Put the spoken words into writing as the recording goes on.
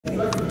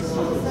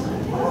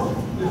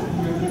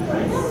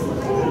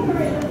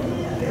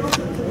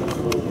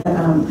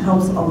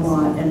a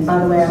lot. And by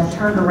the way, I've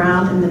turned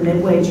around in the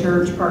Midway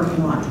Church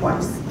parking lot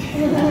twice.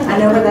 I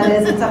know where that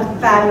is. It's a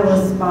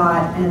fabulous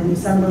spot, and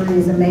Sunbury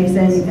is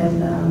amazing,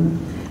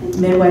 and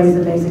Midway is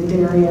amazing.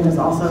 Darien is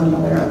also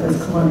another of those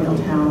colonial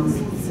towns.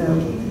 So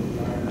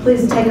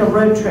please take a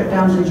road trip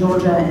down to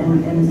Georgia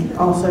and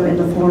also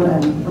into Florida,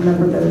 and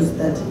remember those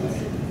that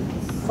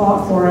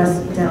fought for us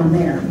down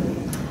there.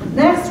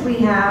 Next, we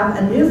have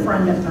a new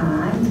friend of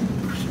mine,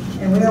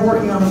 and we are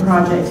working on a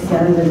project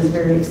together that is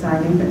very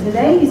exciting. But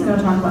today, he's going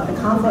to talk about the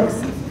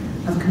conflicts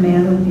of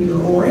command with Peter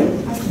Horry,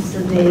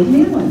 Mr. Dave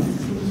Neilan.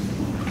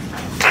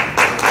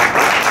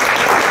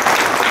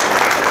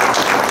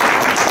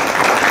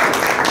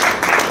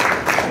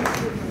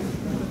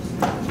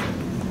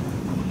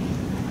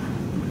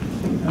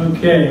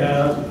 Okay,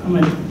 I'm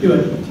going to do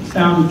a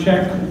sound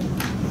check.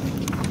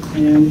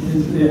 And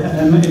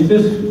is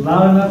this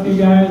loud enough, you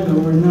guys, or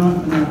we're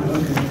not? No,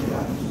 okay.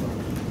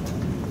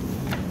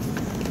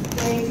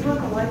 Dave, you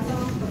want the lights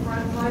on, the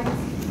front lights?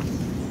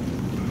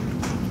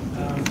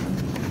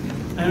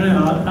 I don't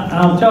know.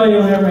 I'll tell you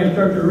whenever I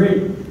start to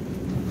read.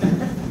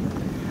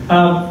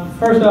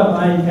 First off,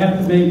 I have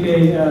to make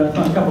a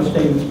couple of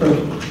statements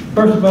first.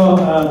 First of all,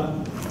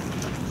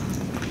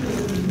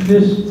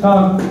 this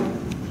talk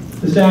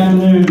this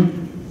afternoon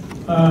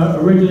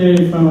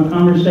originated from a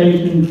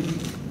conversation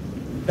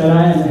that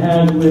I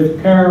had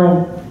with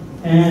Carol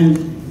and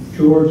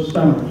George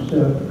Summers.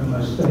 So I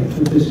must say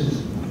that this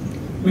is,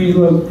 we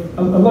look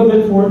a little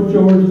bit for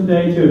George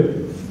today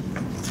too.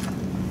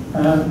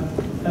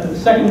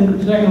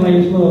 Secondly,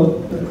 it's a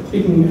little,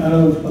 speaking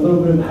of a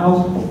little bit of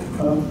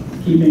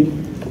housekeeping.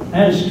 I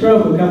had a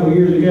stroke a couple of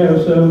years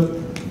ago,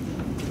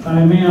 so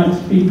I may not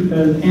speak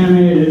as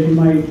animated as you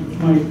might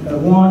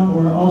want,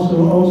 or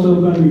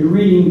also going to be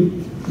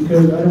reading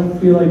because I don't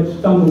feel like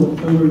stumbled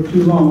over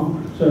too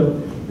long.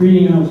 So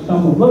reading, I'll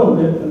stumble a little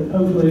bit, but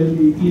hopefully it'll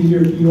be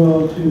easier for you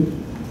all to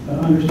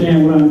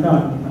understand what I'm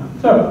talking about.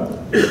 So,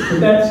 with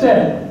that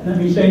said, let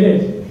me say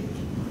this.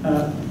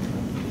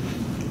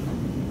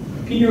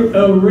 Peter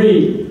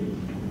Horry,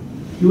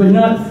 you would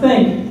not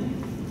think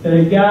that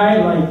a guy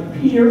like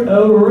Peter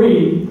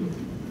Horry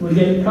would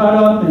get caught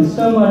up in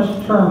so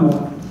much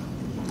turmoil.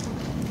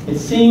 It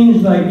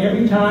seems like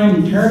every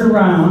time he turned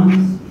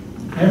around,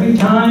 every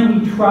time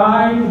he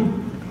tried,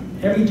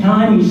 every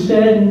time he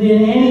said and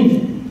did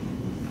anything,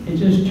 it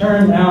just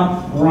turned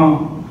out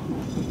wrong.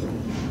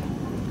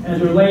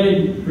 As a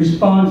related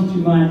response to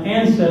my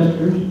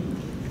ancestors'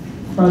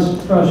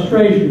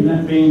 frustration,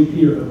 that being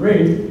Peter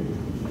Horry,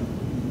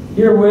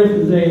 herewith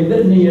is a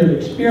litany of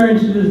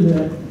experiences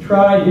that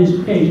tried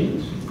his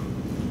patience.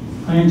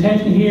 My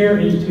intention here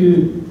is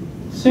to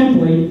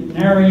simply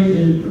narrate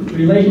his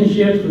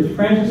relationships with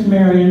Francis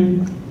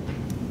Marion,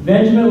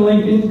 Benjamin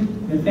Lincoln,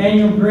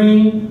 Nathaniel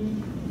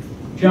Greene,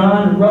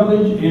 John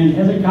Rutledge, and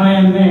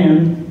Hezekiah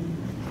Mann,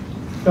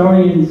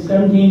 starting in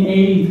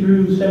 1780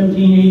 through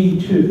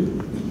 1782.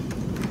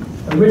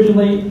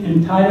 Originally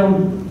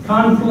entitled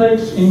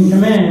Conflicts in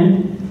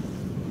Command,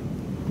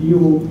 you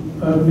will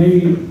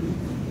maybe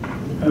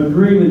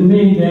agree with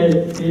me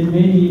that it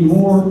may be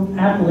more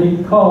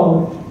aptly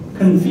called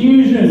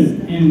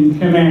Confusion in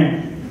Command.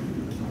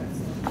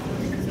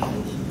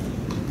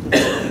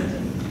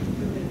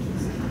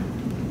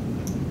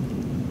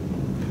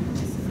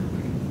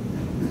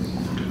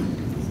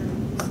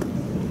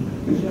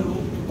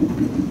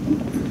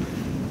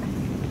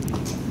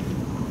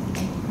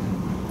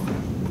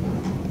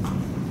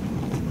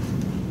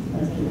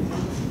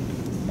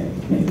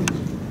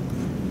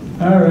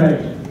 All right.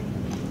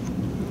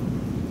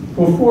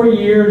 For 4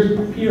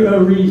 years, Peter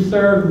Horry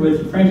served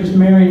with Francis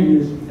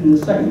Marion in the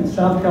 2nd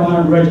South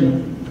Carolina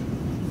Regiment.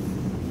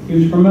 He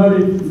was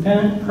promoted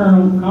Lieutenant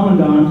Colonel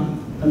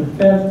Commandant of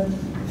the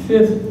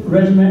 5th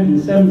Regiment in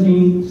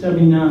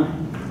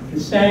 1779, the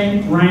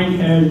same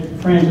rank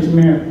as Francis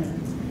Marion.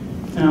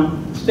 Now,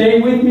 stay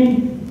with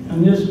me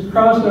on this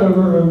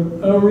crossover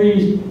of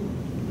Horry's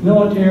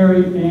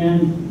military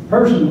and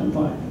personal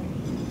life.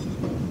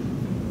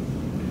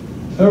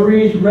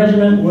 Horry's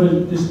regiment was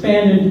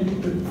disbanded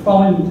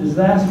following the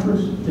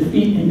disastrous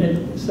defeat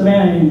at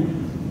Savannah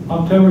in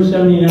October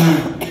 '79.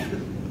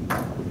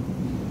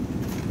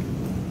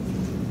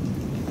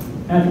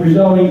 After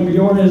resulting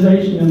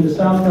reorganization of the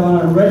South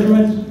Carolina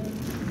regiments,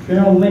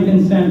 General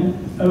Lincoln sent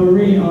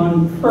Horry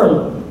on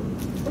furlough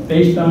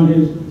based on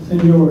his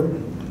seniority.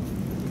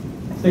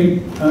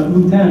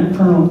 Lieutenant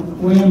Colonel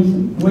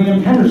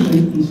William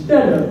Henderson,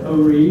 instead of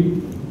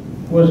Horry,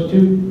 was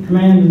to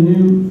command the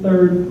new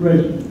 3rd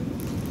Regiment.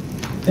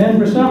 Then,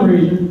 for some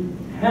reason,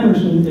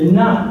 Henderson did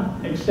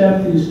not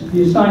accept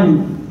the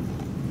assignment.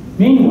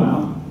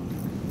 Meanwhile,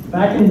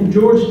 back in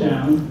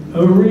Georgetown,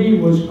 Horry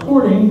was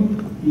courting,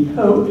 he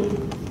hoped,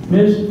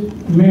 Miss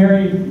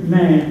Mary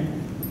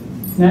Mann.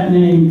 That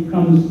name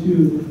comes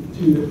to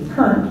the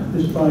current,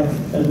 just by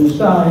as an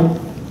aside,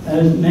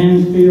 as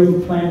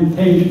Mansfield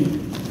Plantation.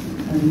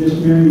 And Miss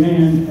Mary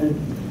Mann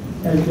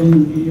had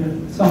been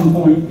at some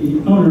point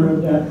the owner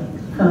of that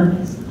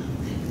current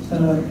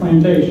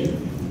plantation.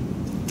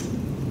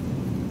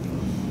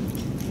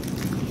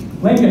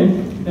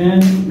 Lincoln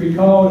then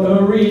recalled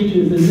Horry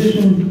to the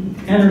position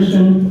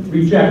Anderson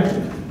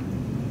rejected.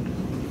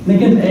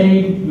 Lincoln's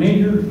aide,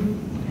 Major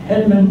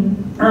Headman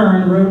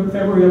Earn, wrote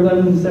February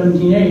 11,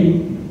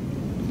 1780,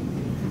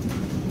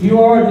 "You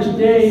are this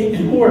day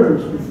in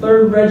orders for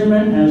 3rd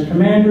Regiment as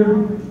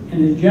commander,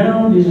 and the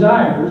general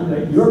desires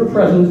that your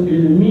presence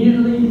is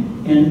immediately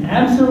and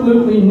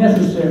absolutely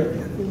necessary.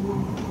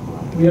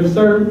 We have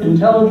served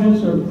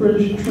intelligence of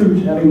British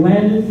troops having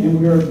landed, and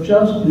we are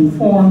just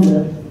informed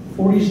that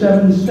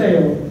 47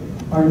 sail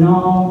are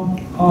now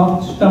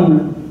off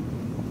Stoner.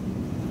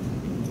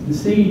 The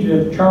siege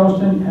of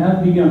Charleston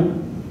has begun."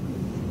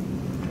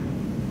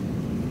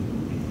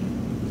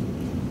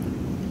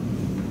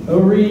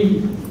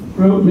 Horry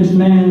wrote Miss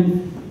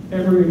Mann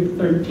February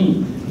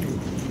 13th.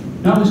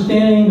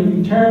 "Notwithstanding the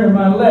return of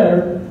my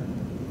letter,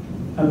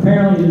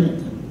 apparently his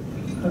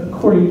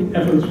courting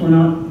efforts were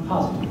not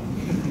possible.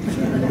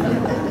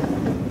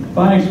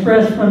 By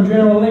express from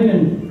General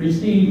Lincoln,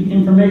 received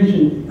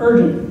information,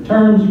 urgent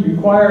terms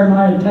require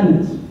my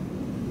attendance.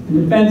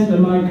 In defense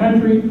of my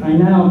country, I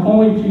now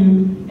only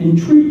to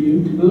entreat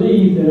you to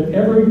believe that if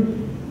ever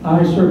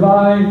I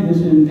survive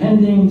this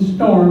impending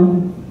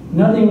storm,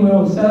 nothing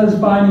will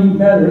satisfy me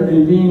better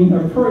than being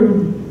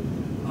approved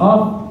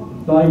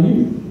of by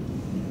you."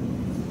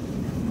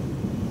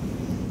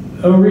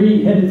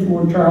 Horry headed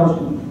for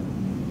Charleston.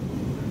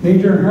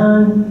 Major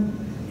Hearn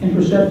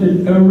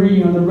intercepted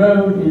Horry on the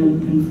road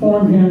and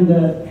informed him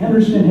that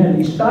Henderson had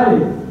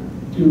decided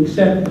to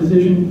accept the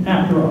position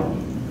after all.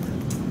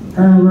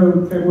 Hearn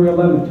wrote February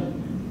 11th.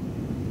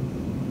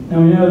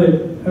 Now we know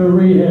that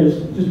Horry has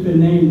just been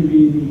named to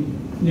be the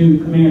new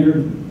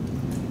commander,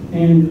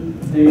 and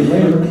a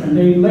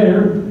day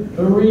later,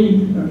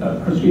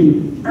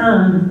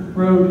 Earn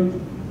wrote,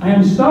 "I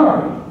am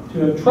sorry to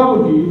have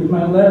troubled you with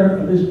my letter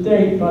of this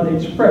date by the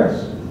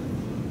express.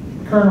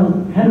 Colonel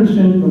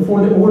Henderson,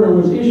 before the order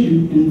was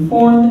issued,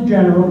 informed the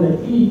general that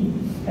he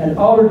had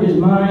altered his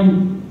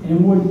mind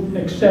and would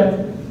accept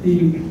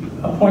the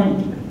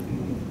appointment."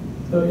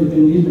 So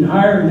he's been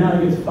hired, and now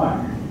he gets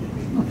fired.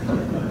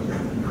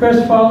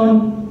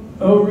 Crestfallen,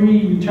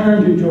 Horry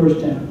returned to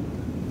Georgetown.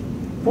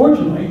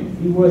 Fortunately,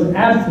 he was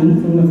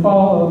absent from the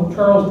fall of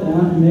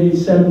Charlestown in May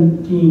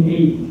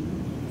 1780.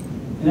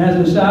 And as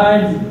an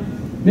aside,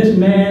 Miss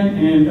Mann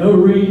and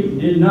Horry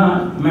did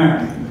not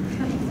marry.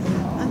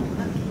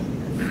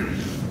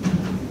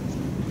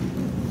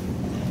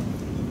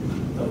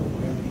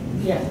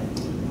 Yeah.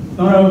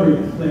 Not over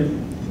yet, please.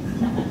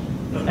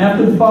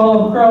 After the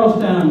fall of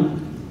Charlestown,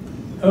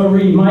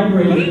 Horry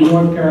migrated to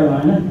North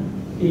Carolina.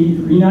 He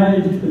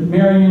reunited with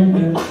Marion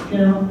at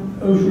General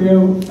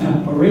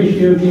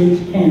Horatio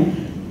Gates' camp.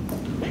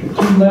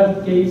 The two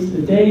left Gates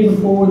the day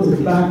before the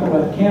debacle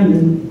at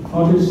Camden,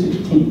 August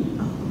 16th.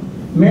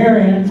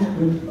 Marion,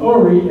 with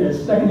Horry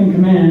as second in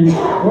command,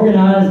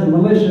 organized the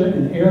militia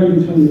in the area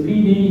between the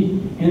PD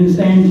and the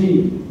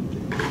Santee.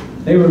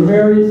 They were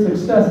very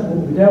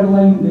successful,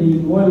 bedeviling the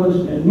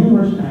Loyalists at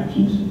numerous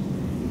actions,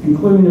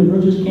 including the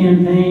British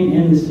campaign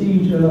and the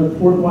siege of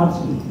Fort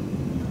Watson.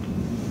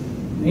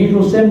 In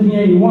April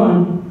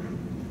 1781,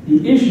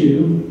 the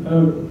issue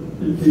of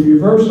the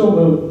reversal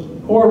of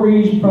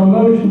Horry's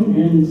promotion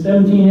in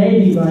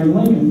 1780 by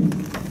Lincoln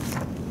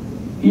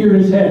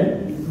reared its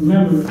head.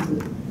 Remember,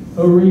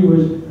 Horry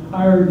was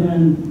hired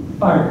and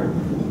fired.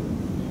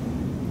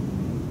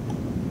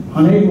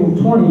 On April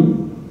 20,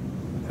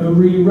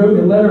 Horry wrote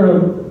a letter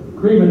of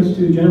grievance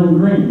to General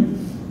Greene.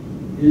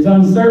 It is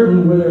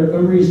uncertain whether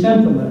Horry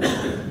sent the letter.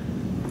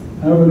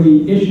 However,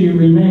 the issue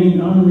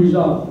remained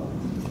unresolved.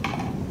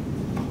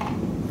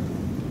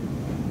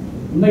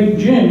 In late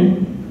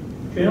June,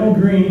 General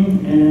Greene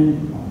and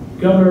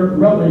Governor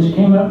Rutledge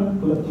came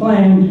up with a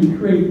plan to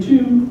create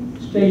 2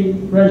 state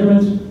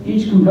regiments,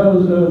 each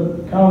composed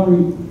of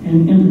cavalry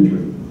and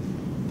infantry.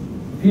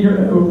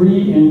 Peter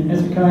Horry and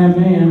Hezekiah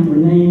Mann were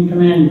named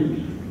commanders.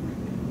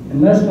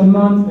 In less than a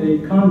month, a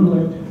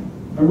conflict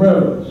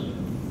arose.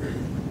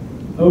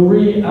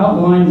 Horry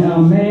outlined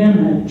how Mann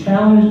had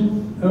challenged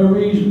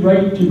Horry's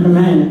right to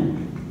command.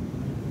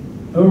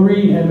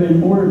 Horry had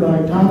been ordered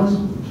by Thomas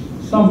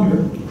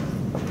Sumter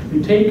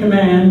to take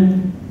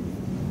command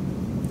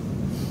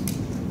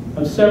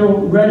of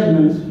several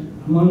regiments,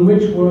 among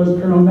which was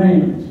Colonel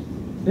Maynard's.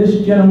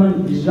 This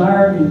gentleman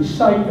desired a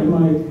sight of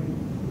my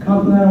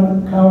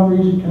Continental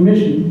Cavalry's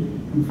commission,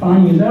 and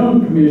finding his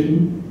own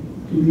commission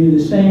to be the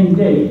same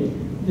date,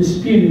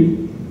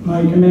 disputed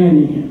my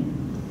commanding him.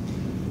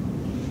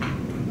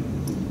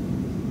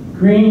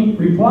 Greene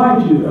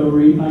replied to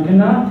Horry, "I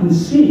cannot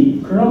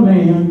conceive Colonel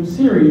Maynard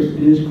serious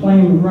in his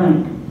claim of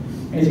rank,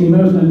 as he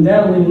most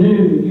undoubtedly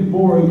knew that you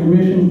bore a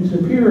commission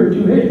superior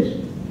to his.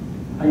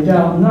 I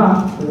doubt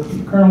not that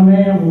Colonel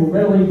Maynard will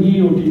readily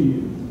yield to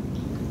you."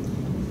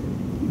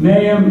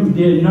 Maynard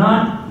did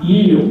not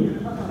yield,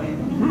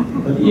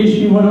 but the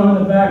issue went on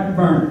the back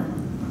burner.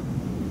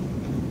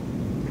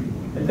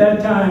 At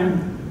that time,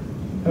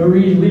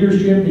 Horry's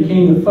leadership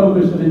became the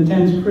focus of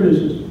intense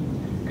criticism.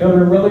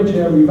 Governor Rutledge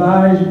had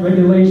revised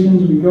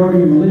regulations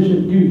regarding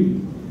militia duty.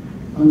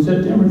 On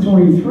September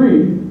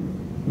 23,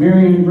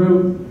 Marion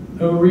wrote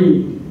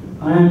Horry,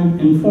 I am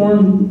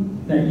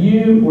informed that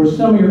you or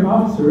some of your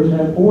officers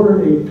have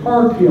ordered a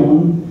tar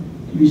kiln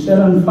to be set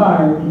on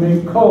fire to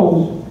make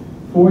coals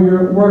for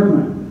your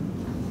workmen.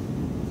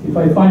 If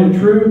I find it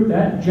true,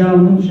 that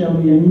gentleman shall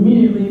be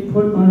immediately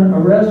put under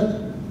arrest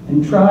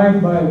and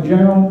tried by a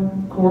general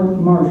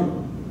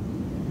court-martial.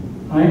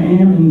 I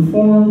am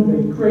informed of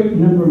a great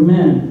number of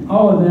men,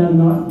 all of them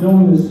not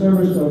doing the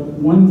service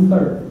of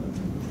 1/3.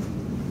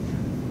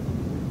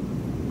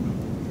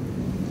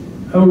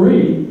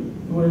 Horry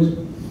was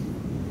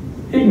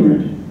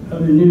ignorant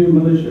of the new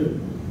militia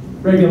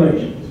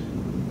regulations.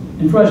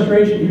 In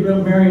frustration, he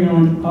wrote Marion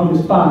on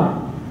August 5,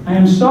 I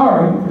am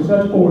sorry for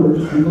such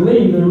orders and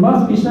believe there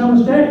must be some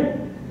mistake,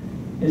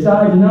 as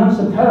I do not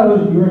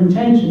suppose your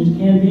intentions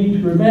can be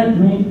to prevent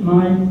me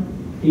my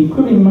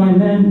equipping my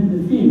men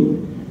in the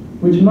field,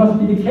 which must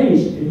be the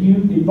case if you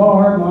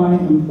debar my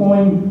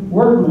employing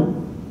workmen.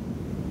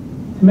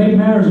 To make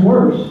matters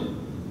worse,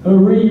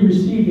 Horry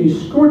received a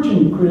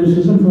scorching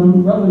criticism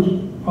from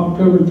Rutledge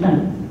October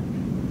 10th.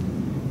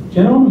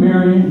 General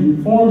Marion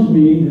informs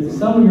me that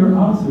some of your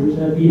officers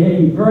have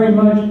behaved very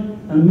much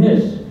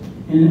amiss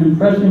in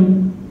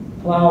impressing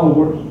plow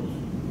horses.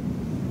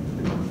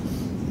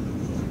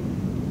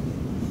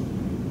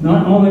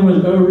 Not only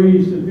was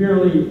Horry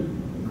severely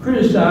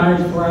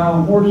criticized for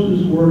how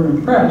horses were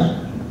impressed,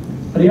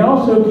 but he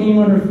also came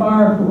under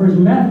fire for his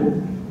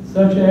method,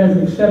 such as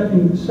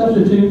accepting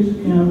substitutes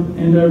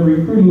and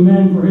recruiting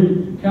men for his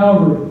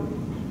cavalry.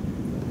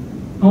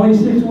 Only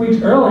 6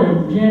 weeks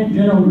earlier,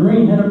 General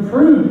Greene had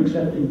approved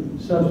accepting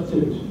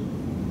substitutes.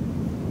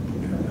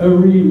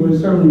 Horry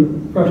was certainly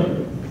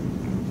frustrated.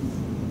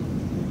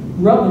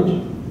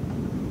 Rutledge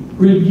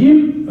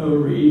rebuked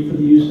Horry for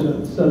the use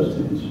of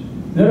substitutes,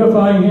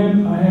 notifying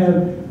him, I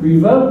have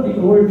revoked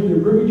the order to the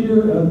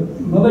Brigadier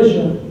of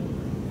Militia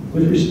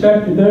with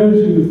respect to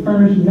those who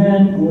furnished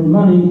men or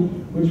money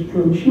which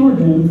procured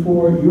them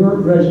for your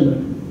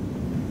regiment.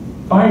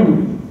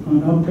 Finally,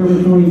 on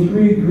October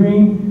 23,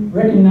 Greene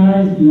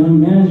recognized the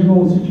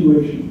unmanageable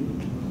situation.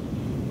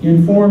 He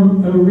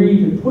informed Horry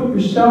to put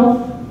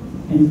yourself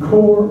and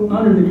corps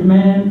under the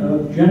command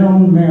of General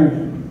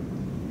Marion.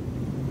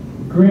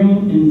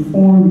 Greene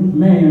informed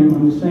Marion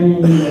on the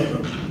same day.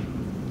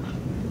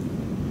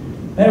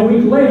 A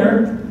week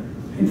later,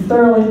 a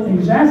thoroughly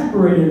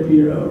exasperated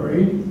Peter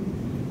Horry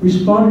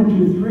responded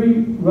to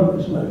 3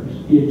 Rutledge letters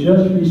he had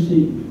just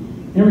received.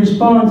 In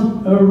response,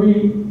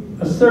 Horry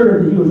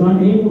asserted that he was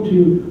unable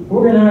to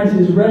organize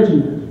his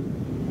regiment.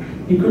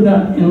 He could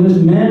not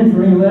enlist men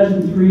for any less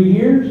than 3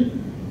 years.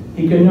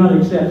 He could not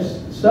accept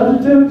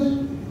substitutes.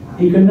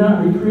 He could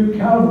not recruit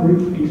cavalry,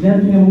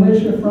 exempting the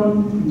militia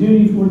from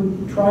duty for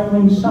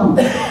trifling sums.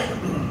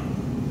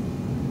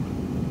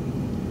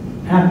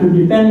 After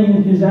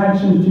defending his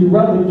actions to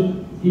Rutledge,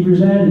 he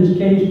presented his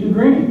case to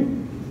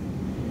Greene.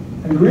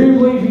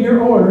 Agreeably to your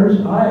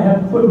orders, I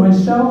have put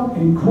myself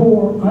and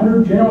corps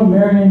under General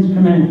Marion's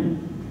command.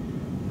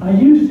 I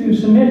used to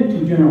submit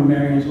to General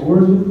Marion's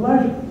orders with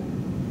pleasure.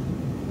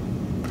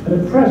 But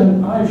at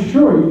present, I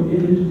assure you,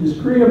 it is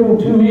disagreeable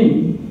to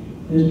me.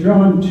 It has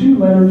drawn 2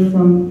 letters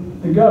from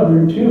the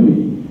governor to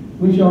me,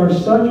 which are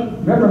such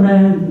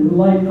reprimands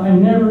like I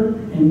never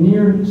in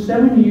near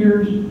 7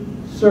 years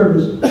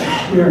service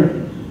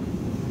experience.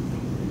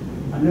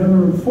 On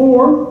November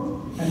 4,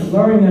 after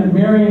learning that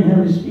Marion had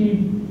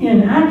received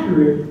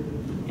inaccurate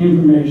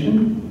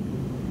information,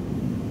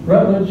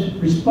 Rutledge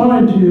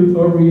responded to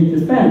Horry's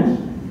defense,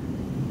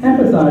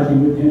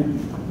 empathizing with him.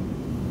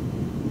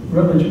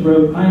 Rutledge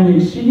wrote, I am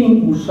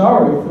exceedingly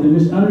sorry for the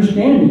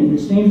misunderstanding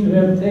which seems to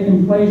have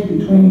taken place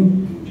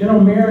between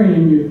General Marion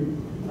and you.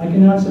 I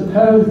cannot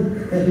suppose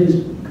that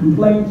his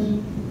complaints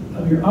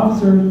of your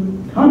officer's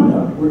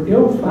conduct were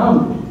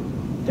ill-founded.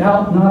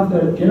 Doubt not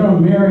that General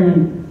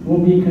Marion will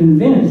be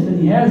convinced that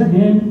he has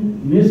been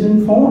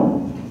misinformed.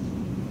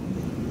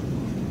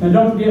 Now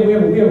don't forget, we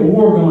have a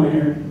war going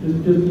here,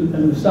 just as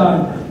an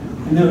aside.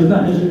 I know it's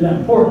not necessarily that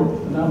important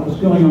about what's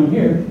going on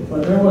here,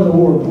 but there was a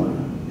war going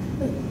on.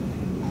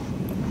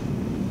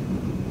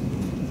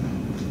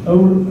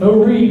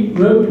 Horry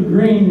wrote to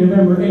Greene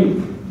November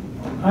 8th,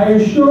 I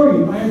assure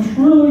you, I am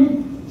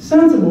truly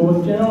sensible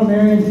of General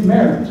Marion's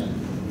merits,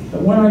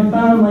 but when I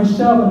found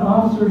myself and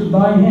officers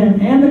by him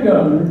and the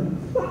governor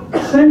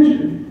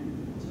censured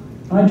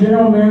my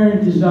General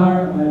Marion's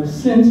desire, I have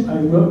since, I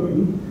wrote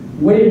you,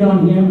 waited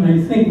on him, and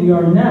I think we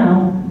are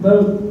now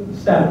both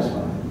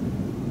satisfied.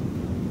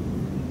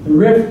 The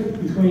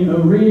rift between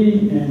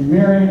Horry and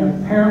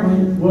Marion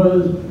apparently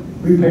was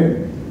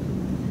repaired.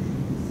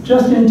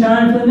 Just in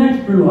time for the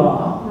next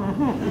brouhaha.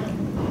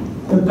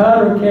 The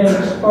powder keg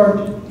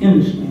sparked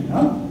industry.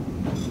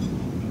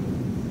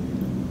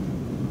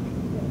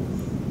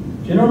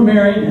 General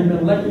Marion had been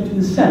elected to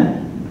the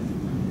Senate.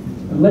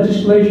 The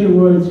legislature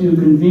was to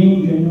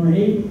convene January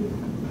 8,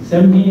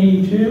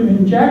 1782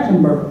 in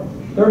Jacksonboro,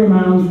 30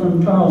 miles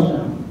from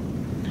Charlestown.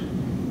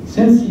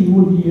 Since he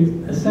would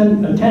be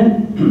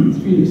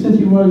since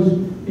he was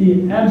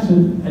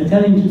absent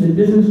attending to the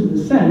business of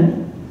the Senate,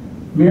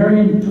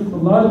 Marion took the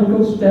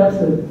logical steps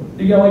that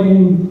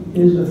delegating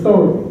his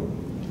authority.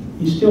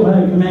 He still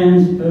had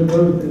commands of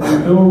both the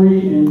Horry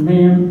and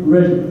Mayhem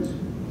regiments.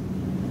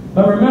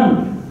 But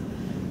remember,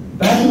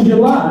 back in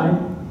July,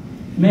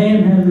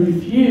 Mayhem had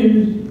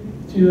refused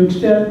to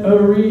accept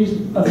Horry's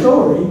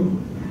authority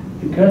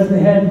because they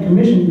had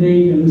commission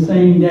date on the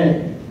same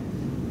day.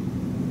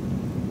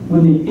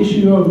 When the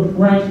issue of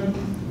rank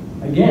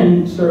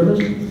again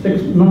surfaced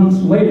 6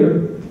 months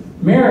later,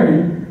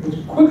 Marion was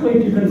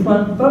quickly to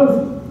confront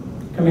both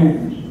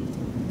commanders.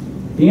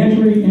 The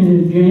entry in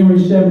his January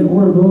 7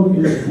 order book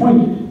is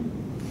pointed.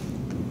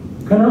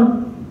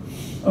 Colonel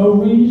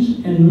Horry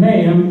and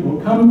Mayhem will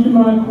come to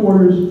my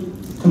quarters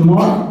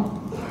tomorrow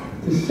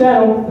to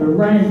settle the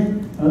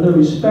rank of their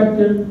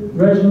respective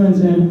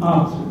regiments and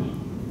officers.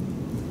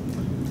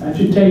 That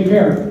should take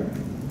care of it.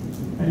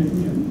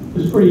 And it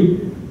was pretty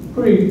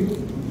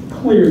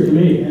clear to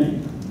me.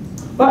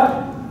 But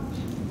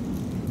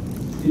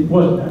it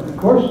wasn't that, of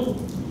course.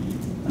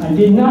 I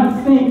did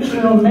not think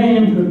Colonel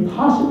Mayhem could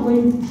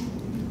possibly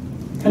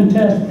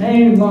contest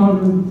any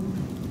longer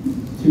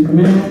to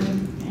command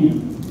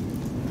him.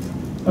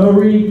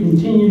 Horry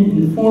continued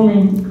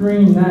informing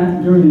Green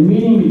that during the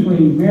meeting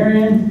between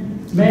Mayhem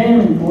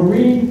and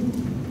Horry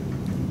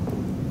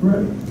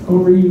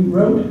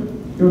wrote,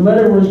 your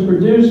letter was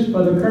produced,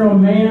 but the Colonel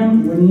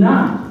Mayhem would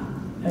not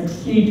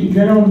accede to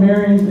General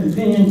Marion's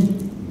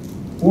opinion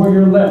or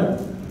your letter.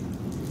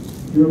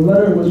 Your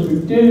letter was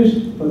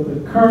produced, but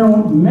the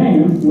Colonel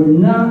Mayhem would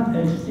not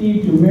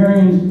accede to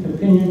Marion's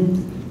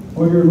opinion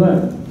or your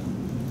letter.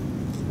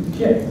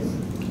 Okay.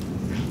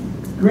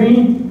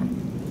 Green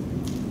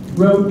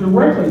wrote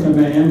directly to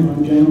Mayhem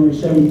on January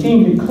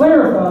 17 to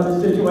clarify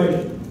the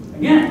situation.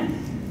 Again,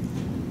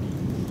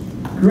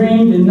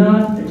 Green did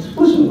not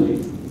explicitly,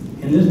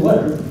 in this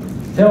letter,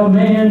 tell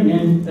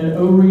Mayhem that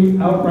Horry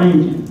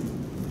outranked him.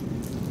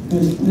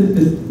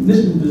 This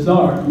is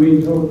bizarre to me,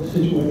 the whole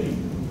situation.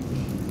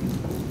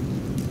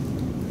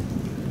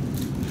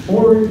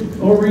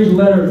 Horry's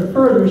letter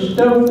further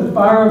stoked the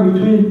fire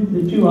between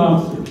the two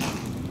officers.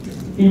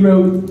 He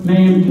wrote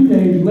Mayhem 2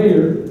 days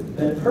later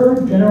that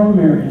per General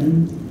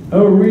Marion,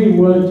 Horry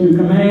was to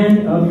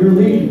command of your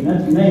legion,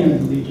 that's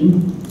Mayhem's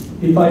legion,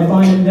 if I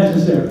find it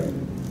necessary.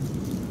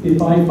 If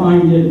I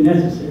find it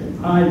necessary,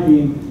 I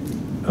being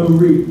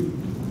Horry.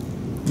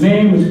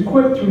 Mayhem was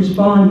quick to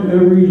respond to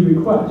Horry's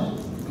request.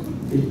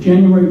 His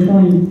January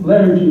 20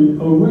 letter to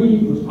Horry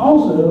was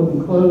also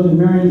enclosed in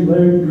Marion's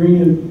letter to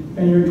Green of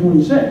January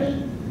 26th.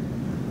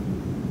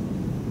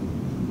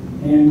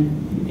 And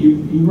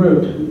he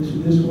wrote,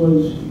 this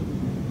was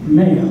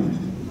Mayhem.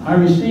 I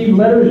received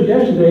letters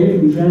yesterday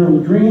from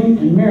Generals Green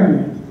and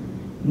Marion.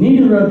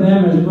 Neither of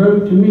them has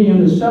wrote to me on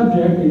the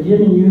subject of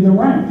giving you the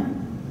rank.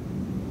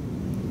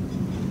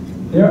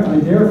 I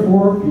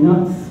therefore do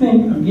not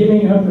think of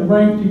giving up the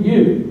rank to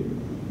you.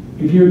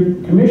 If your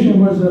commission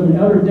was of an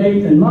other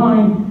date than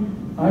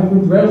mine, I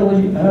would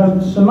readily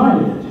have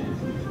submitted it.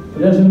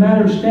 But as the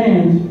matter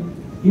stands,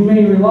 you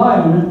may rely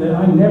on it that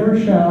I never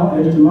shall,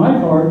 as to my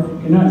part,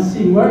 cannot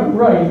see what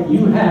right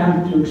you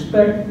have to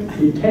expect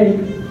to take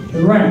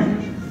the rank.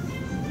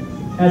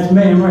 That's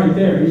Mayhem right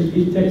there.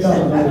 He's ticked off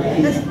about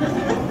it.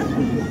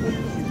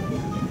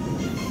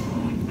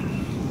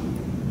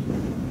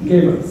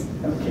 Gave us.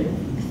 Okay.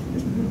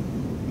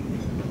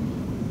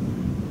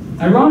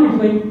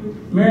 Ironically,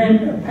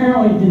 Marion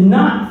apparently did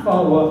not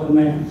follow up with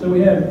Mayhem. So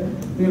we have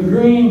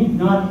Green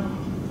not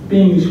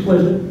being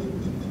explicit,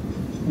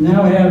 and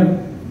now we have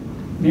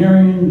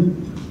Marion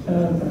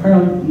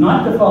apparently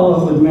not to follow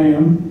up with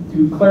Mayhem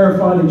to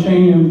clarify the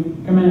chain of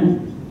command.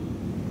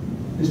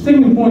 The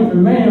sticking point for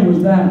Mayhem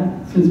was that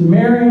since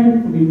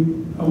Marion would be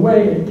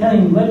away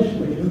attending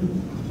legislature,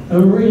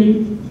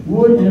 Horry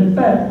would in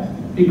effect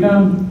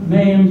become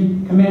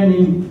Mayhem's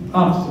commanding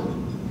officer.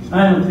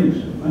 I don't think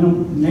so.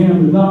 Mayhem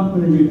was not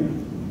going to do that.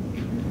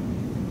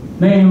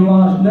 Mayhem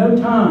lost no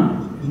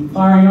time in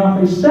firing off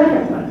a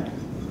second letter.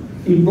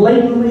 He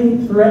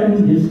blatantly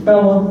threatened his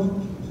fellow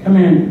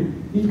commander.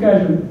 These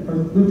guys are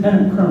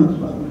lieutenant colonels,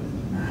 by the way.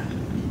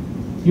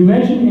 You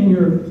mentioned in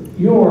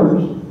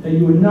yours that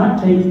you would not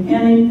take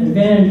any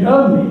advantage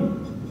of me.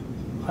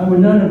 I would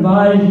not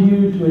advise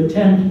you to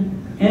attempt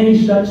any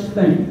such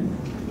thing,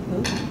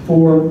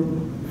 for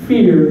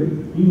fear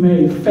you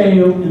may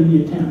fail in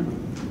the attempt.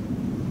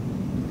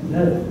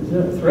 Is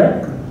that a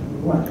threat or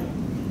what?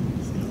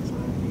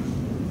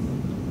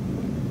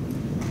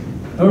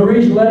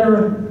 Horry's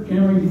letter,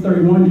 January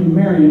 31 to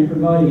Marion,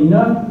 provided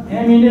enough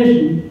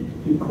ammunition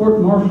to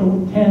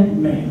court-martial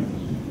 10 Mayhems.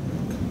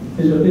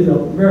 It's a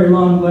very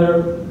long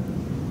letter,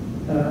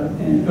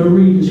 and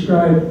Horry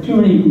described too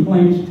many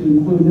complaints to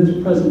include in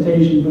this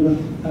presentation, but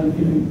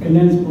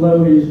condensed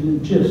below is the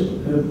gist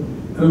of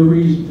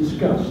Horry's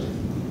disgust.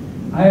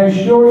 I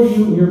assure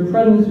you your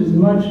presence is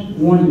much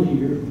wanted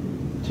here.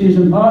 It is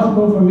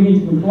impossible for me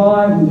to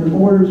comply with your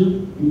orders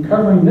in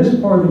covering this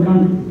part of the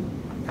country.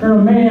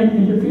 Colonel Mayhem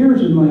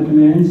interferes with my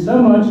command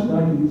so much that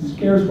I can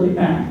scarcely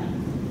act.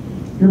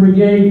 Your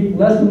brigade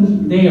lessens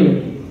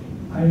daily.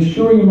 I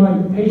assure you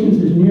my patience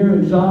is near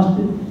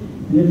exhausted,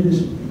 and if it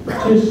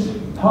is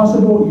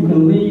possible, you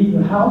can leave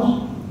the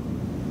house.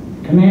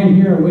 Command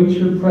here awaits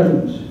your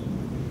presence.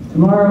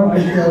 Tomorrow I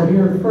shall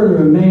hear further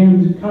of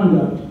man's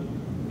conduct,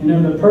 and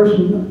of the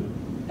person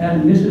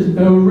at Mrs.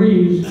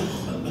 O'Ree's,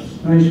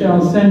 and I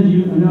shall send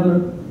you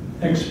another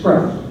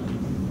express.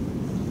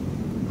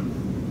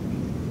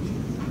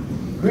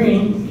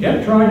 Green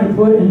kept trying to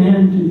put an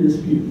end to the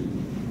dispute,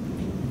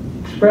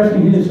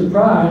 expressing his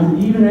surprise that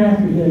even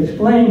after he had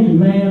explained to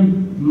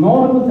Ma'am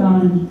multiple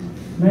times,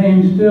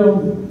 Ma'am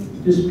still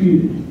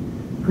disputed.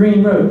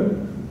 Green wrote,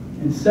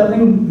 in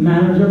settling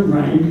matters of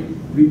rank,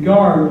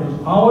 regard has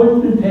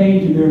always been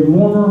paid to their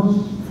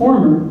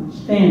former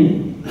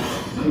standing,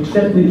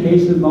 except in the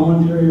case of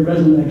voluntary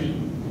resignation.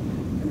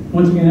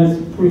 Once again, that's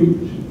pretty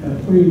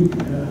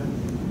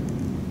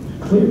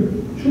clear.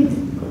 Should be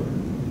clear.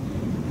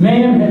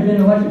 Ma'am had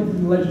been elected to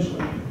the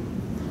legislature.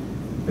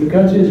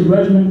 Because his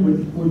regiment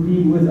would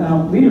be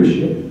without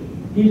leadership,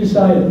 he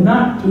decided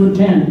not to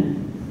attend.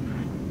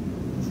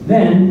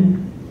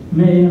 Then,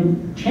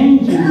 Ma'am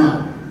changed his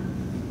mind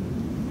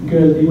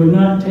because he would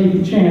not take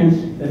a chance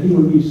that he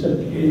would be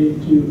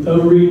subjugated to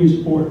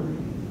O'Ree's order.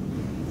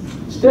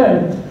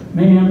 Instead,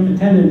 Ma'am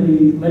attended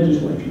the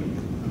legislature.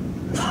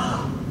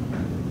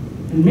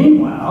 And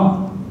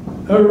meanwhile,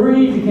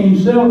 Horry became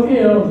so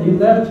ill that he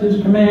left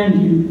his command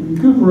to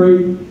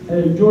recuperate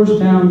at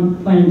Georgetown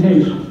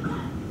Plantation.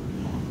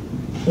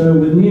 So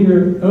with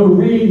neither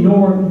Horry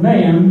nor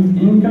Ma'am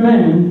in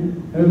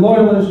command, the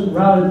Loyalists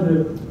routed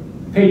the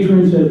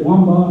patrons at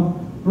Wamba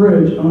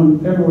Bridge on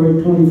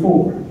February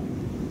 24.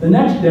 The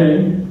next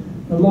day,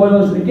 the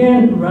Loyalists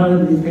again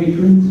routed the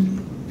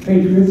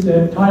patriots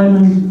at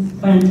Tyneman's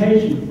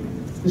Plantation,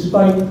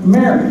 despite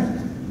Marion.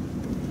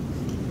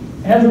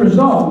 As a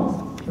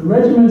result, the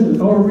regiments of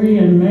Horry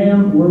and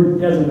Ma'am were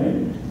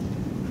decimated.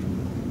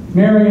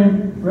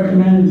 Marion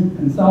recommended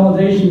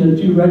consolidation of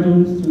the two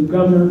regiments through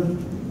Governor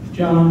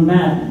John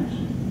Matthews.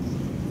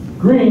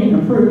 Green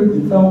approved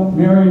and felt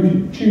Marion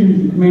should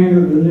choose the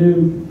commander of the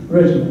new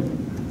regiment.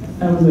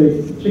 That was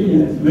a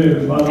chicken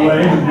move, by the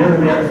way.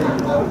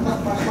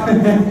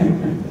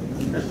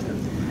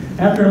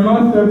 After a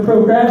month of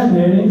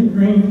procrastinating,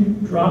 Green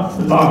dropped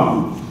the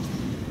bomb.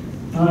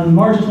 On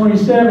March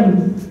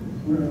 27th,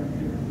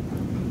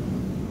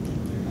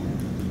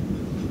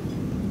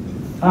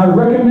 I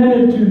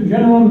recommended to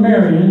General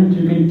Marion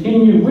to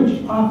continue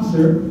which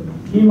officer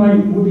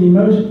would be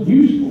most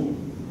useful.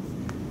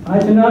 I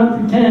cannot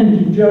pretend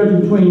to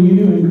judge between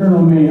you and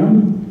Colonel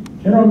Ma'am.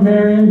 General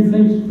Marion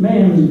thinks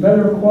Ma'am is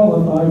better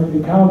qualified for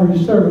the cavalry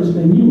service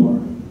than you are.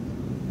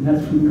 And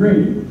that's from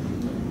Green.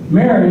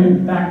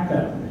 Marion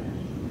backpedaled.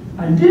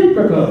 I did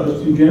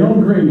propose to General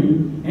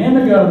Green and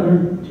the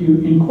governor to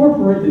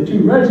incorporate the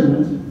two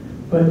regiments,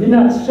 but did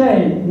not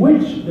say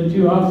which the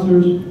two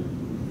officers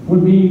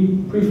would be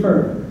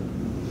preferred.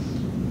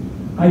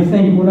 I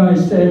think what I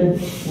said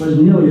was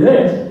nearly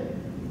this,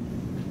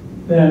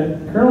 that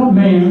Colonel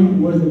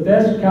Ma'am was the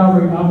best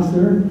cavalry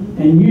officer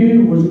and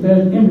you was the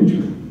best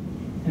infantry,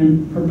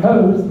 and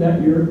proposed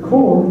that your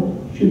corps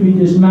should be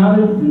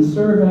dismounted and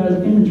serve as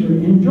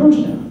infantry in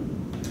Georgetown.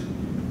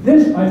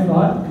 This, I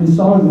thought,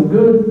 consulted the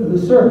good of the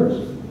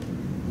service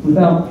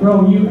without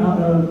throwing you out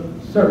of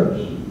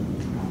service.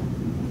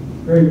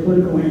 Very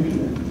political answer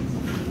there.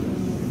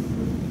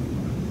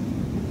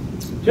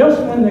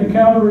 Just when the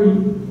cavalry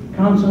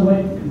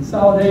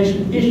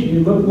consolidation issue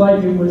looked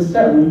like it was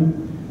settling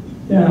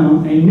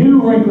down, a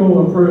new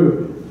wrinkle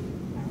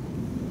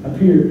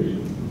appears.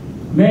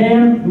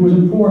 Ma'am, who was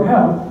in poor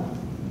health,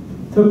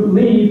 took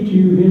leave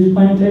to his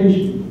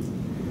plantation.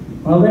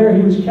 While there,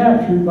 he was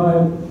captured by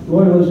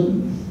Loyalists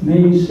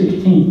May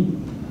 16th.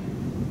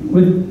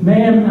 With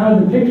Ma'am out of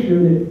the picture,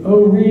 the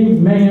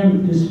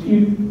O'Reilly-Ma'am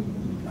dispute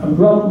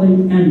abruptly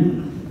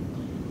ended.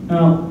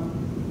 Now,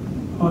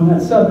 on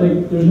that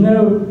subject, there's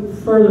no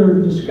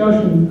further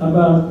discussion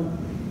about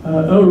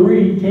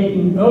O'Reilly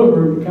taking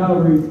over the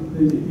cavalry,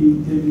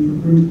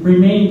 the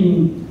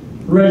remaining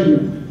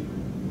regiment.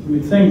 We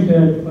think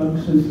that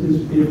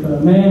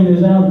if Ma'am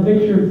is out of the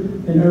picture,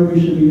 then O'Reilly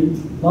should be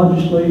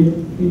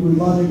he would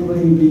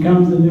logically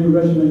become the new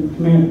regiment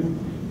commander.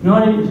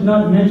 It's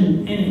not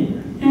mentioned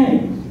anywhere.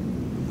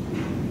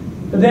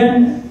 But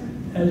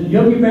then, as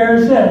Yogi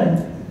Berra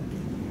said,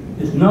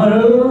 it's not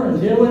over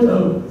until it's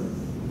over.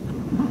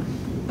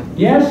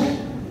 Yes,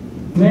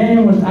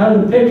 Ma'am was out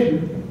of the picture,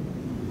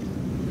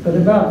 but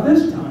about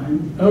this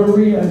time,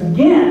 Horry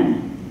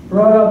again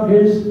brought up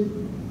his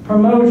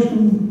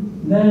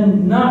promotion,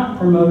 then not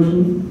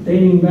promotion,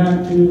 dating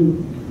back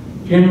to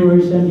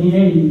January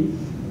 1780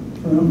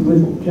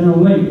 with General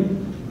Lincoln.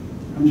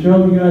 I'm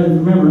sure you guys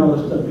remember all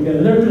this stuff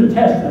together. There was a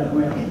test that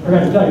way. I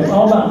forgot to tell you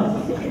all about it.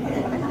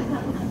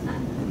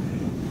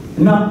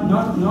 Not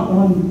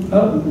one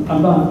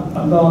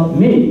about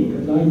me,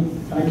 because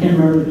I can't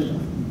remember this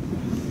stuff.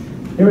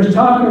 There was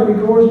talk of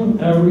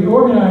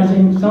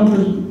reorganizing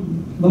Sumter's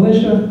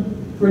militia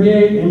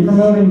brigade and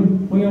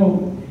promoting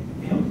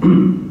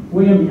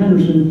William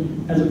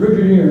Henderson as a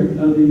brigadier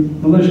of the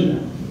militia.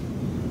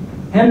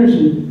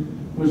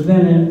 Henderson was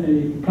then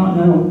a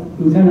Continental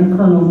Lieutenant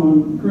Colonel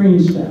on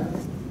Green's staff.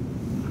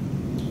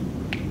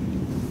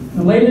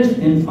 The latest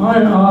and on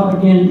and off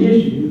again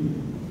issue,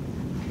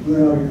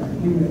 well,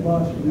 you get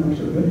lost, you know,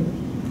 so good.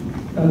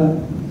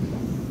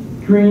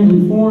 Green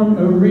informed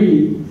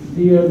O'Reilly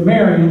via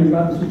Marion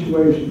about the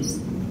situation.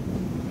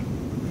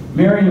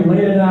 Marion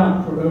laid it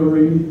out for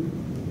O'Reilly.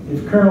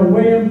 If Colonel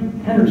William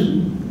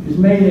Henderson is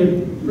made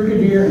a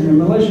brigadier in the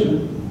militia,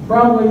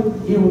 probably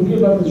he will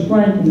give up his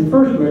rank in the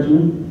 1st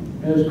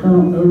Regiment, as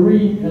Colonel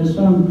O'Reilly has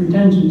some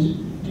pretensions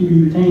to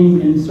be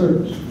retained in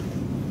service.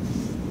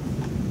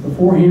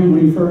 Before him,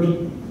 when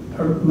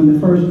the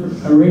first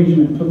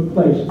arrangement took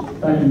place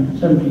back in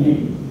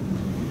 1780.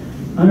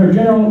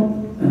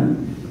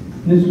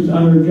 This was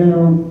under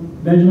General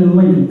Benjamin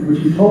Lincoln, which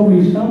he told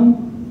me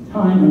some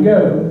time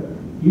ago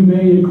you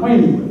made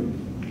acquainted with.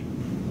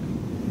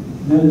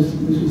 And this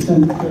is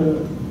sent,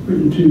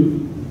 written to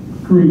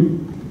Greene.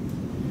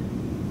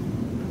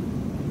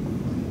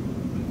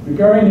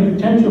 Regarding the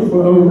potential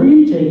for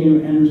O'Reilly taking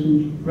over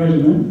Anderson's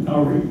regiment,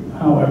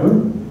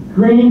 however,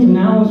 Greene's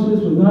analysis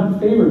was not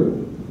favorable.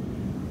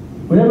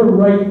 Whatever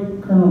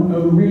right Colonel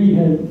O'Reilly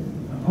had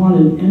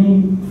upon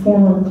any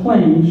former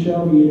claim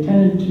shall be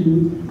attended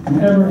to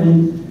whenever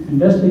an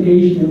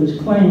investigation of his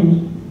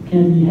claims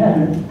can be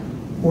had,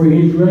 or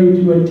he is ready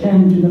to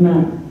attend to the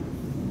matter.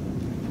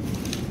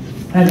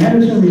 Had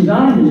Henderson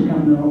resigned his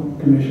Continental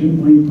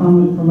Commission when he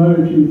was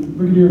promoted to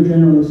Brigadier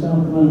General of the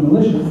South Carolina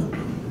Militia,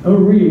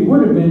 O'Reilly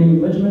would have been a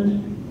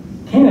legitimate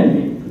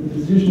candidate for the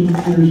position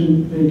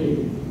Pearson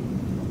vacated.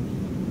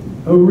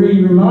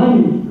 O'Reilly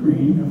reminded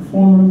Greene of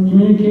former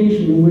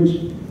communication in which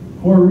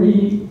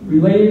Horry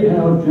related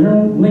how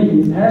General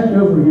Lincoln passed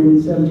over him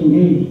in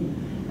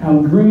 1780, how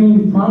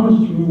Greene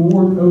promised to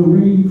reward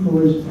O'Reilly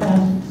for his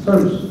past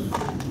services.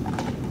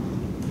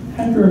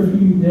 After a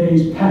few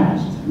days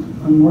passed,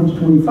 on March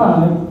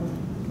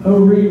 25,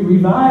 O'Reilly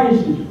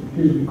revised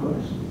his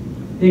request.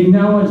 He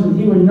acknowledged that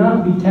he would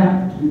not be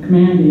tapped to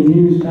command a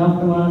new South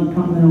Carolina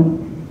Continental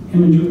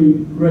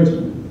Infantry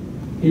Regiment.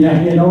 He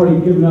had already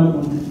given up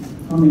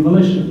on the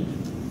militia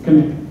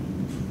command.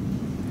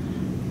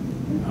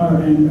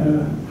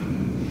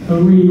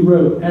 O'Reilly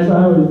wrote, as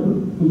I was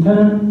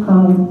Lieutenant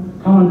Colonel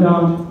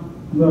Commandant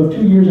about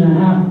 2 years and a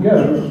half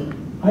ago,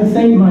 I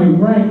think my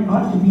rank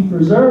ought to be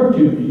preserved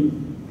to me,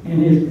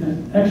 and his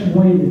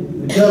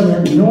excellent the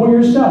governor, nor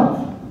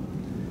yourself,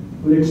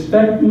 would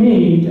expect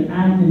me to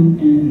act in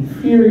an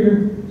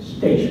inferior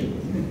station.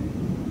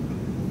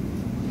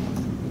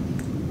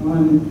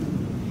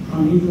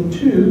 On April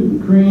 2,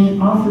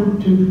 Greene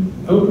offered to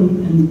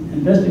open an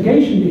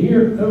investigation to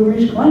hear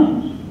O'Reilly's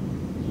claims.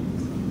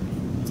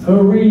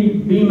 O'Reilly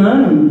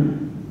bemoaned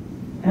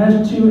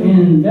as to an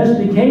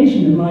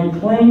investigation of my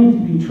claim to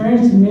be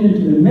transmitted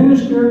to the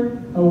Minister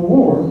of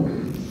War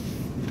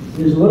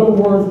is little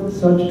worth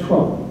such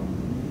trouble.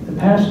 The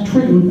past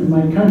treatment of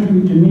my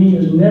country to me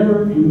has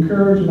never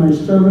encouraged my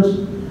service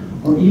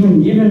or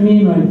even given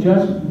me my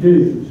just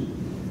dues.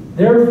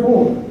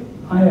 Therefore,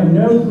 I have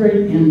no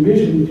great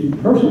ambition to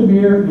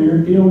persevere in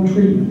her ill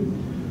treatment,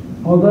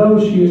 although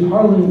she is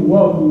hardly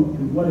welcome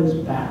to what is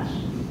past.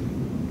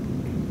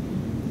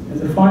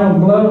 As a final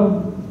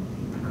blow,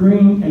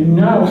 Greene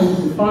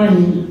acknowledged the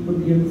findings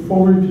would be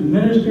forwarded to the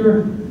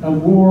Minister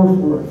of War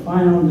for a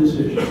final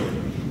decision.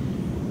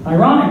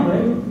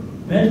 Ironically,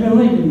 Benjamin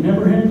Lincoln,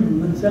 remember him from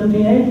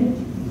 1780?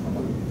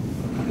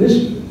 This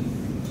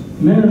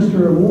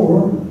Minister of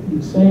War,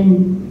 the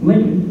same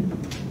Lincoln,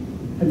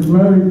 had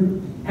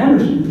promoted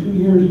Henderson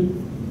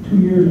 2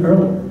 years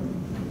earlier.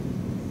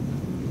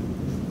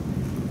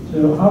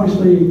 So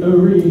obviously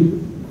O'Reilly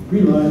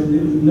realized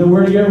there was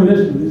nowhere to go with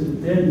this one. This is a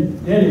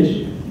dead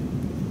issue.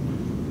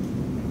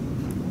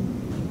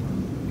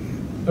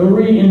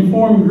 O'Reilly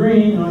informed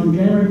Greene on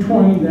January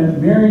 20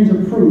 that Marion's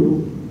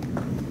approval,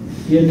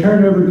 he had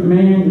turned over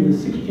command of the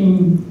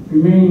 16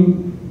 remaining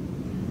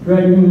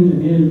dragoons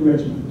in his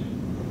regiment.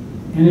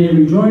 And a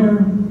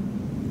rejoinder,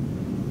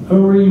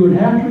 O'Reilly would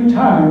have to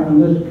retire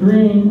unless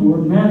Greene or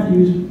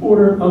Matthews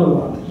ordered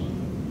otherwise.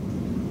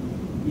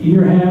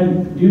 Either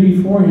had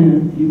duty for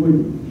him, he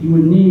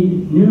would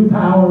need new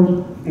powers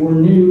or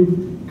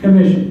new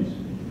commissions.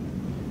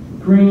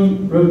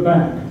 Greene wrote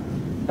back,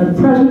 at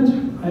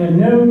present, I have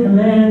no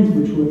commands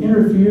which will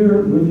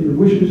interfere with your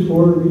wishes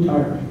for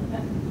retirement.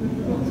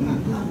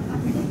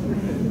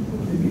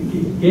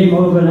 Gave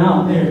all of it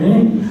out there,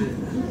 didn't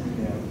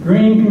he?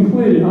 Greene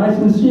concluded, I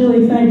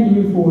sincerely thank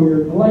you for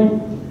your polite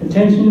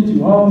attention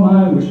to all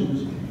my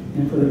wishes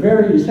and for the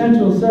very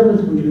essential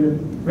service which you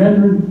have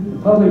rendered the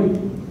public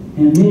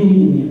and me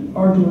in the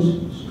arduous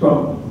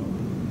struggle.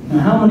 Now,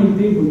 how many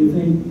people do you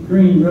think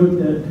Greene wrote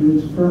that to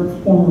his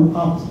former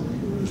officer?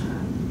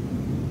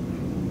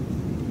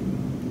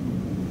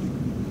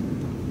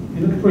 He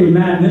looked pretty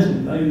mad in this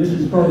one. I mean, this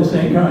is probably the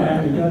same guy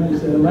after he got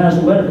his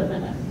last letter.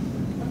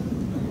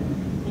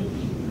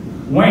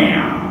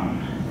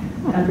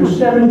 Wham! After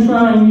 7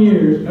 trying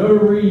years,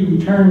 O'Reilly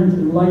returned to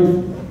the life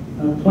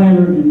of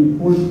planter in the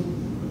Port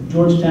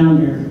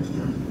Georgetown area.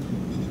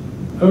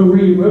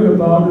 O'Reilly wrote a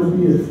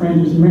biography of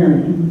Francis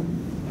Marion,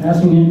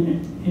 passing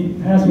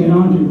it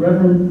on to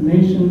Reverend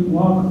Mason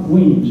Locke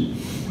Weems.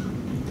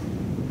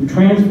 who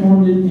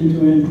transformed it into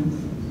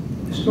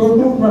an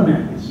historical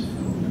romance.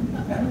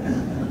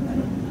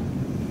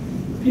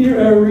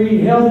 Peter O. Reed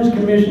held his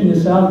commission in the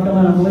South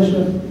Carolina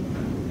militia,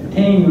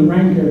 attaining the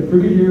rank of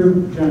Brigadier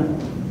General.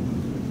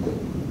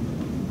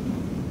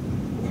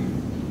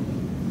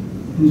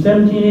 In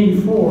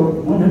 1784,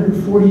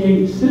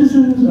 148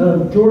 citizens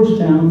of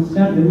Georgetown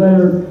sent a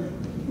letter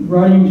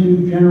writing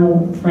to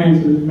General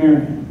Francis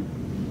Marion.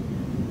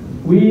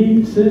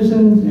 We,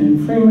 citizens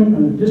and freemen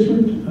of the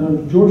District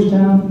of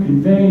Georgetown,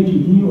 convey to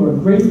you our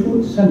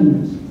grateful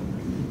sentiments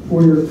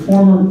for your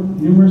former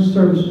numerous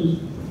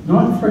services,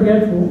 not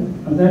forgetful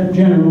of that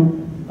general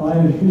by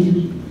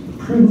whose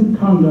prudent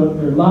conduct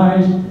their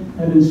lives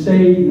have been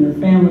saved and their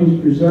families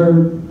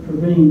preserved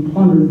from being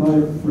plundered by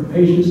a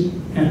rapacious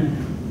enemy.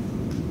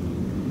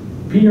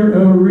 Peter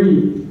O.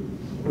 Reed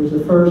was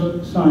the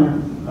first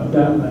signer of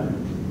that letter.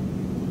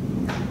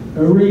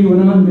 O. Reed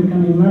went on to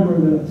become a member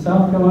of the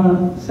South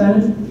Carolina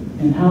Senate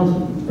and House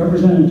of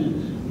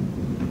Representatives.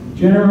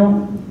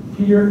 General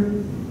Peter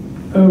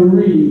O.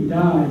 Reed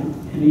died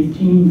in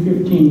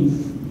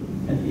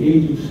 1815 at the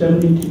age of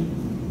 72.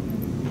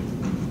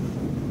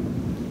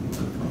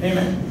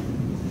 Amen.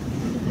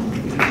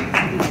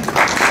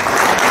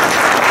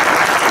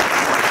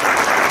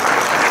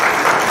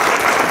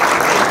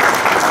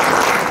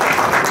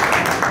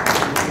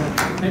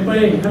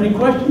 Anybody have any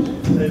questions?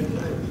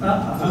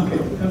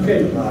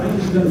 Okay.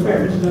 This is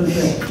unfair. Go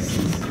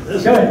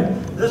ahead.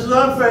 This is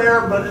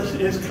unfair, but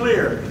it's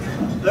clear.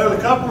 There are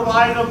a couple of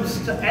items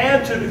to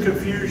add to the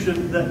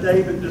confusion that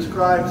David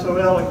described so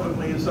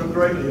eloquently and so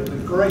greatly. It's a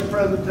great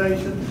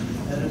presentation,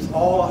 and it's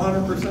all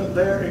 100%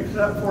 there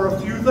except for a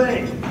few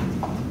things.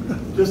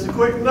 Just a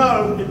quick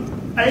note, in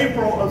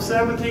April of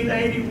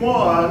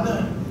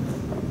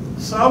 1781,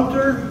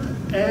 Sumter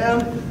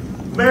and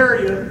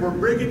Marion were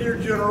brigadier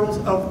generals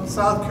of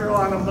South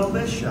Carolina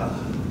militia.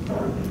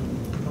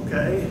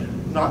 Okay,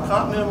 not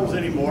Continentals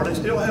anymore. They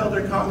still held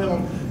their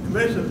Continental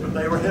commissions, but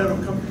they were head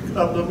of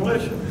the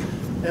militia.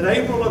 In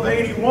April of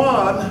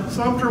 81,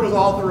 Sumter was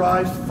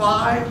authorized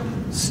 5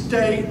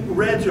 state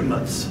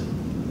regiments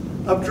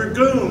of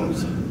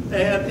dragoons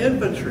and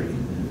infantry.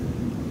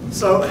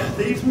 So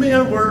these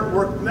men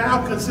were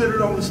now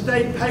considered on the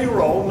state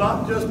payroll,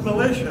 not just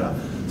militia.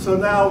 So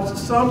now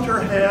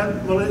Sumter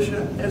had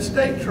militia and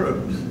state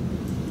troops.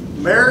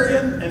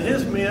 Marion and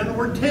his men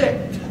were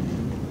ticked.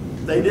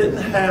 They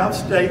didn't have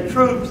state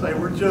troops, they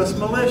were just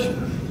militia.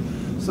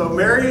 So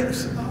Marion,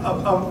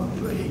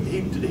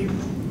 he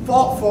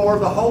fought for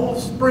the whole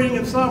spring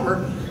and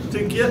summer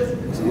to get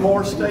some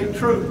more state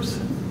troops.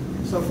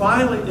 So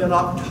finally, in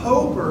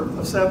October of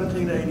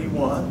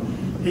 1781,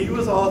 he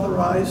was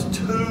authorized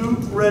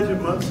 2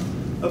 regiments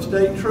of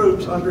state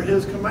troops under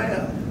his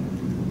command.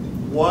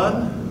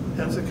 1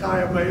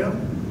 Hezekiah Mayhem,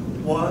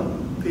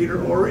 1 Peter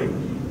Horry.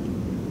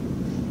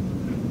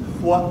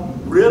 What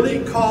really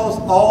caused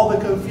all the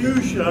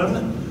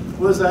confusion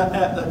was that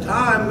at the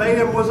time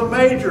Mayhem was a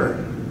major.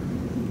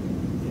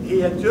 He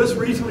had just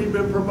recently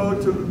been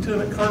promoted to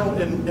lieutenant colonel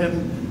in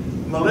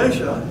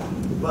militia,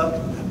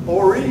 but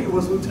Horry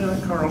was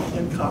lieutenant colonel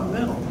in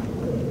Continental,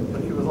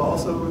 but he was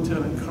also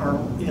lieutenant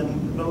colonel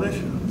in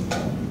militia.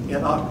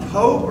 In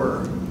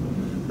October,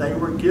 they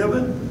were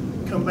given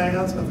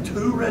commands of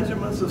 2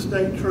 regiments of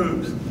state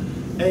troops,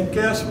 and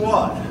guess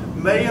what?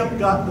 Mayhem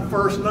got the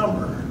first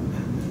number.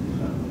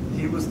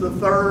 He was the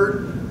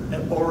 3rd,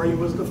 and Horry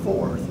was the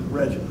 4th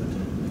regiment.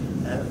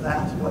 And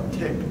that's what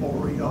ticked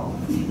Horry off.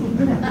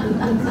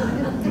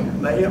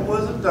 Mayhem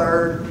was the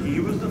 3rd,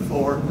 he was the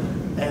 4th,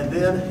 and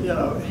then, you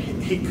know,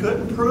 he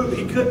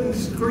couldn't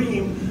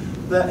scream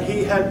that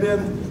he had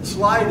been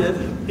slighted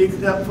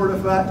except for the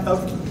fact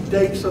of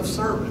dates of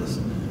service.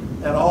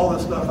 And all the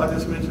stuff I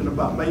just mentioned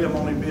about Mayhem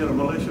only being a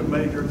militia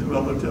major to a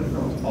lieutenant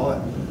colonel, all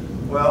that.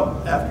 Well,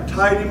 after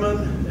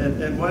Tidyman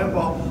and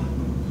Wamball,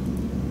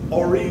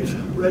 Horry's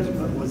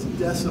regiment was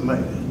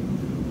decimated.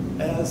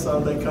 And so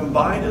they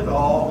combined it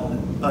all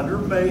under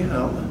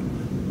Mayhem,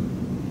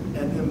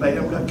 and then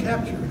Mayhem got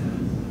captured.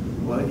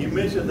 Well, you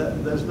mentioned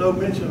that there's no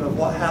mention of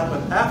what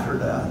happened after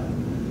that.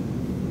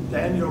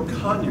 Daniel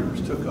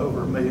Conyers took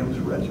over Mayhem's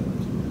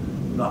regiment,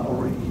 not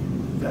Horry.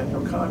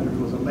 Daniel Conyers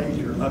was a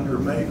major under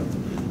Mayhem,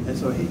 and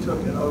so he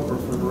took it over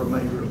for the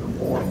remainder of the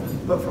war.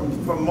 But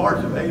from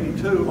March of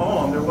 82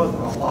 on, there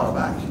wasn't a lot of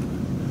action.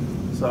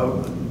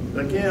 So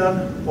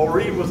again,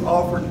 Horry was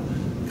offered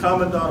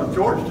commandant of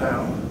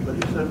Georgetown, but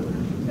he said,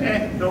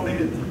 don't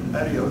need it,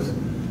 adios.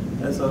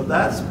 And so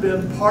that's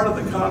been part of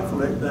the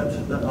conflict that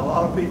a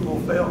lot of people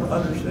fail to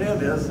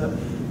understand, is that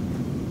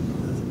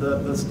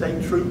the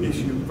state troop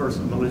issue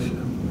versus militia.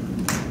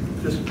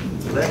 Just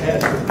that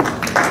answer.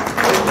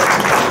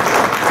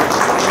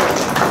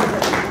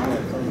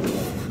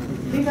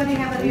 Anybody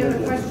have any other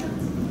questions?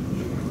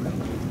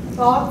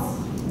 Thoughts?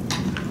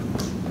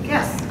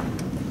 Yes.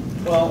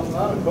 Well,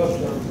 not a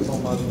question so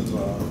much as a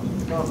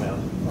comment.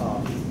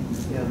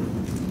 In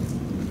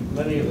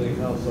many of the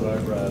accounts that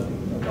I've read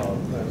about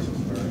Francis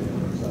Marion,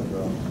 etc.,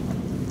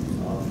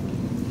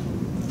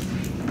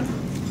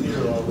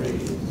 Peter Horry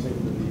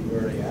seemed to be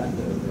very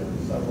active in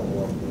several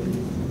of the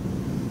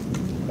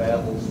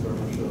battles,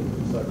 skirmishes,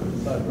 et cetera, et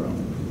cetera.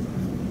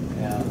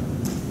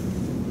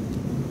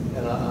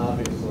 And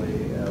obviously,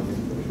 as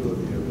the two of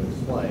you have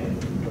explained,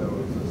 there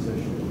was this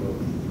issue of,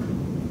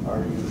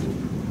 are you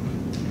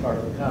part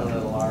of the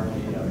Continental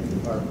Army, are you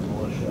part of the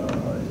militia,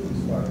 are you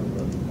part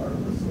of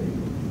the state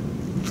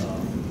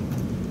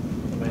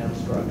command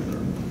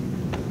structure?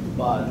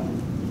 But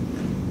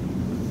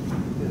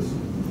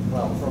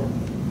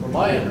from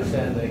my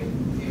understanding,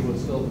 he was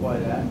still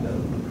quite active.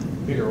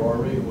 Peter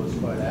Horry was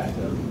quite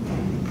active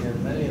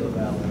in many of the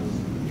battles.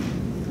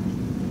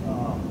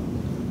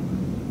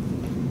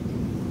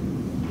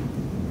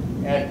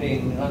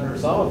 Acting under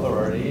some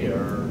authority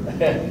or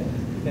acting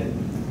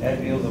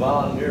as a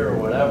volunteer or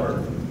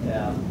whatever.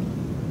 And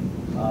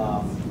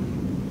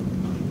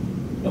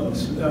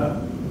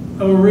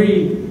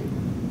Horry,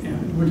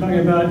 we're talking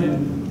about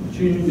in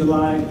June and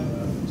July of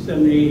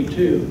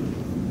 1782.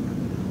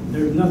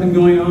 There's nothing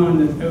going on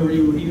that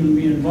Horry would even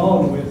be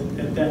involved with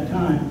at that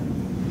time.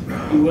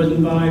 He was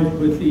involved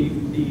with the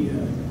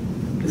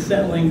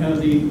settling of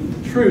the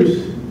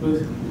truce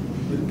with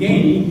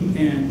Gainey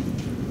and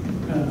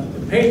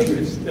the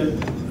Patriots that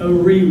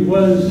Horry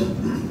was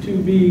to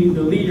be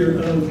the leader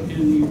of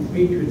in the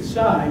Patriots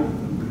side,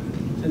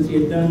 since he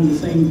had done the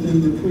same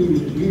thing the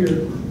previous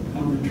year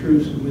on the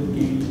truce with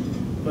Gainey.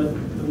 But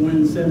the one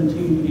in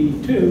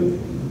 1782,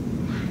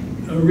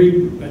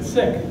 Horry got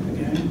sick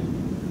again,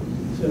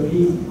 so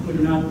he would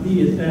not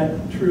be at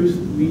that truce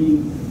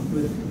meeting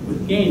with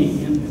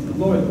Gainey and the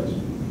Loyalists.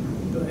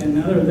 And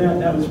other than that,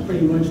 that was the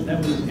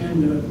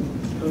end of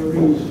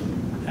Horry's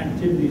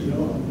activities at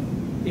all.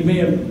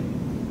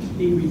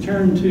 He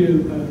returned to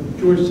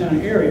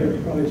Georgetown area,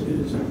 probably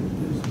his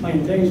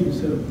plantation,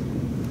 so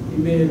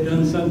he may have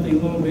done something a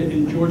little bit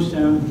in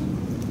Georgetown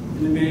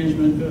in the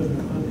management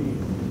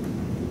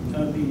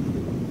of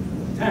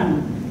the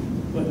town,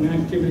 but in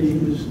activity he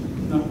was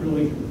not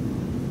really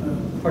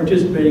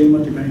participating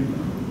much of anything.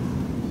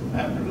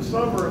 After the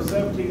summer of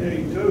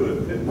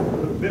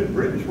 1782, the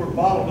British were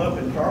bottled up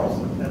in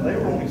Charleston, and they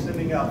were only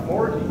sending out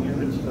foraging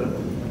units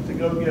to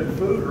go get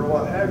food or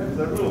what have you.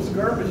 There were little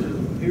skirmishes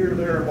here,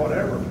 there, and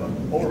whatever, but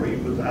Horry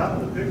was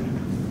out of the picture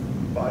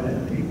by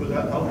then. He was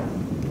at home.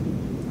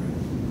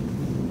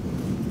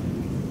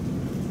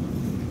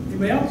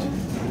 Anybody else?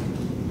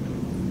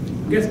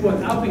 Guess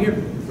what? I'll be here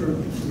for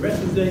the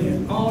rest of the day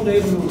and all day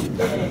long.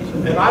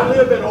 And I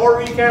live in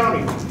Horry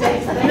County.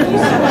 Thank you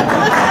so much.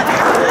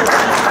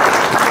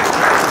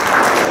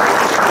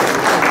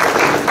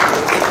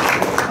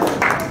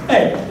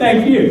 Hey,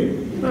 thank you.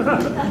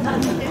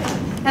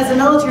 As a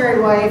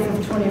military wife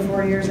of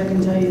 24 years, I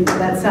can tell you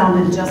that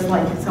sounded just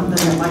like something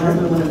that my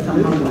husband would have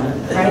come home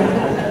with, right?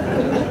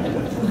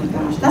 Oh my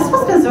gosh, that's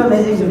what's been so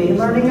amazing to me,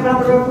 learning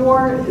about the Rev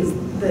War, is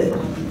that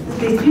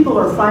these people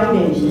are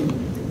fighting,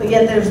 but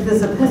yet there's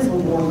this epistle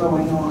war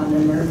going on,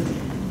 and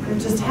they're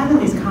just having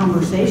these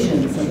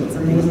conversations, and it's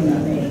amazing to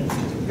me.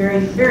 Very,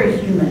 very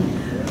human.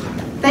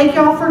 Thank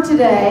you all for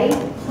today.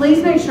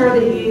 Please make sure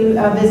that you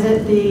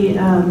visit the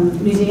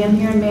museum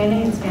here in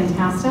Manning. It's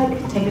fantastic.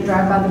 Take a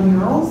drive by the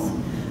murals.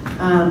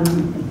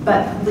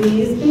 But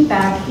please be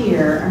back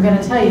here. I'm going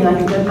to tell you,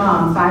 like a good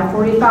mom,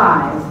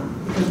 5:45,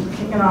 because we're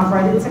kicking off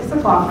right at 6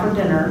 o'clock for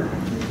dinner.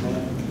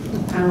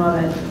 I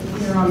love it.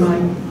 You're on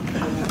mine.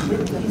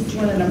 He's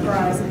winning a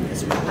prize.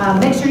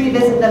 Make sure you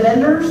visit the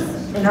vendors.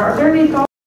 And are there any